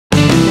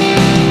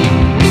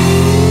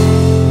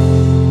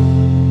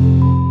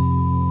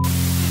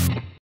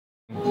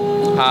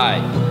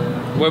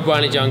We're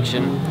Bwani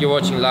Junction, you're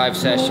watching live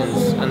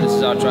sessions, and this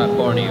is our track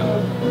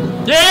Borneo.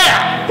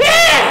 Yeah!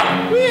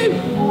 Yeah!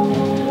 Woo!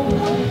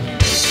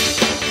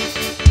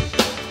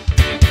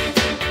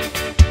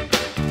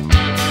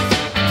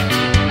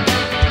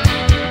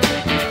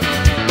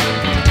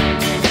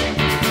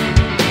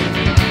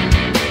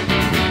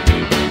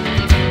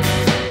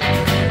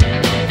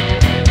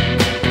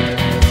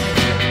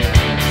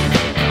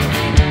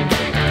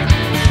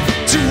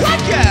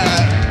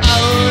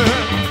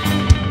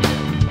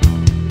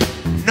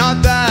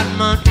 Not that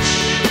much,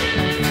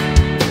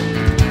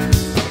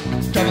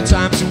 couple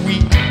times a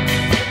week,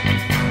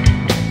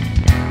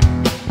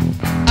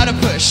 at a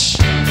push.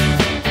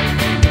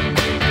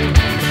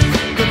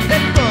 The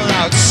people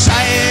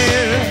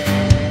outside,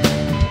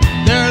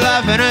 they're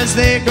laughing as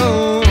they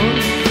go,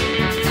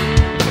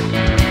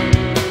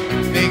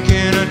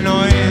 making a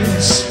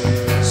noise,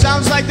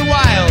 sounds like the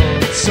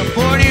wilds of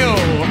Borneo.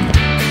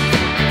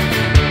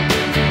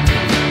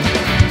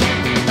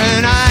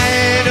 And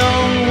I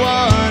don't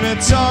wanna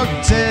talk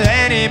to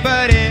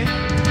anybody.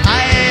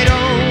 I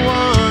don't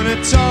wanna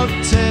talk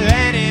to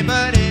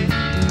anybody.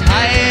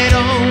 I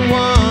don't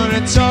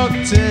wanna talk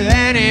to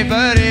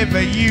anybody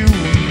but you,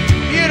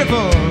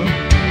 beautiful.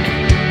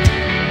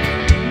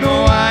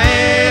 No,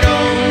 I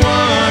don't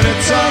wanna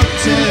talk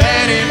to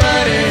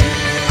anybody.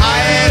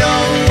 I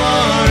don't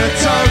wanna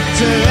talk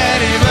to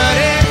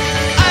anybody.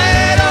 I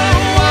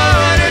don't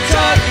wanna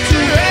talk to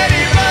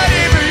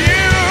anybody but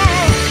you.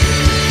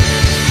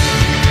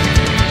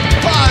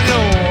 Oh no.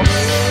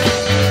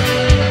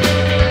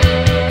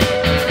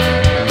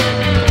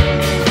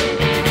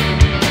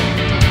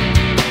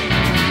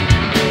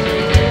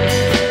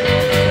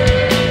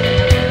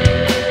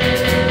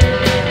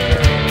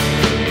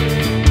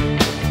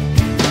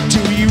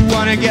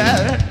 Wanna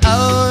get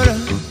out?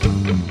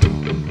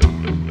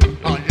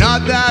 Oh, not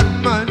that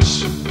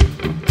much.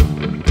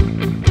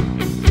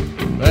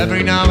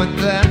 Every now and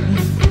then,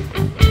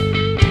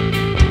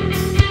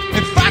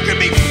 if I could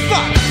be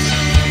fucked,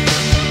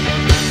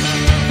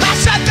 I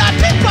said the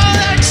people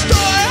next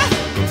door,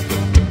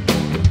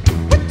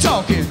 we're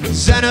talking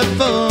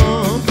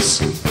xenophobes.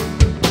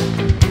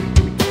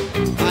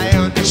 I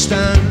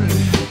understand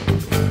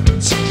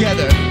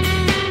together,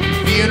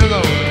 being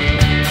alone.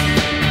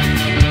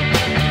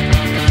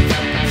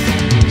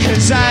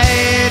 'Cause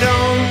I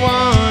don't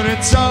wanna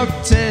talk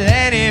to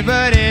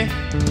anybody.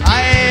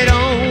 I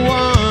don't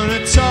wanna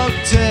talk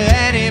to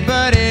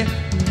anybody.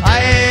 I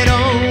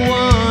don't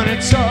wanna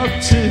talk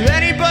to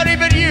anybody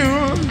but you.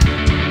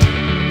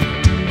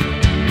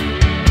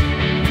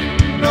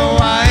 No,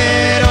 I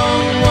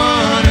don't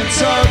wanna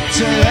talk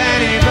to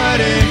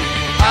anybody.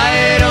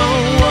 I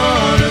don't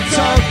wanna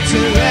talk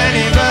to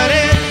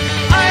anybody.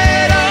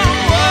 I don't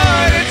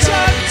wanna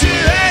talk to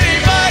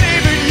anybody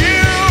but you.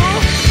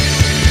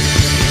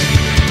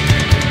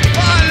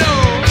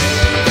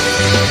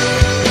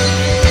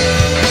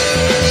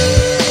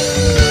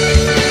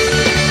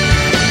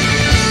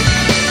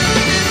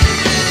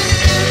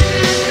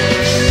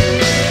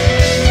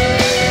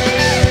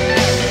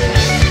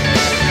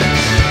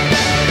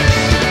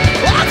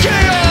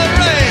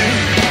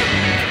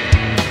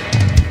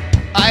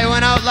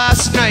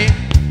 Last night,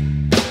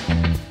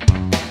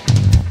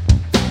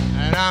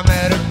 and I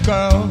met a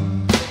girl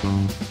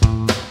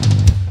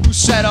who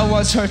said I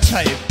was her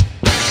type.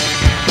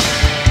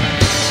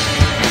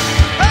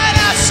 And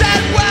I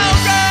said, well,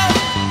 girl,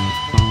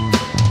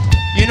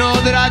 you know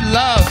that I'd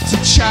love to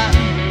chat.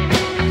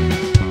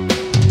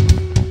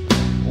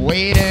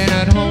 Waiting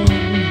at home,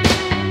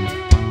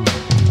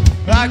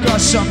 I got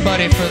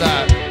somebody for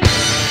that.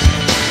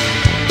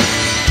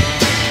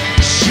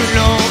 You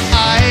know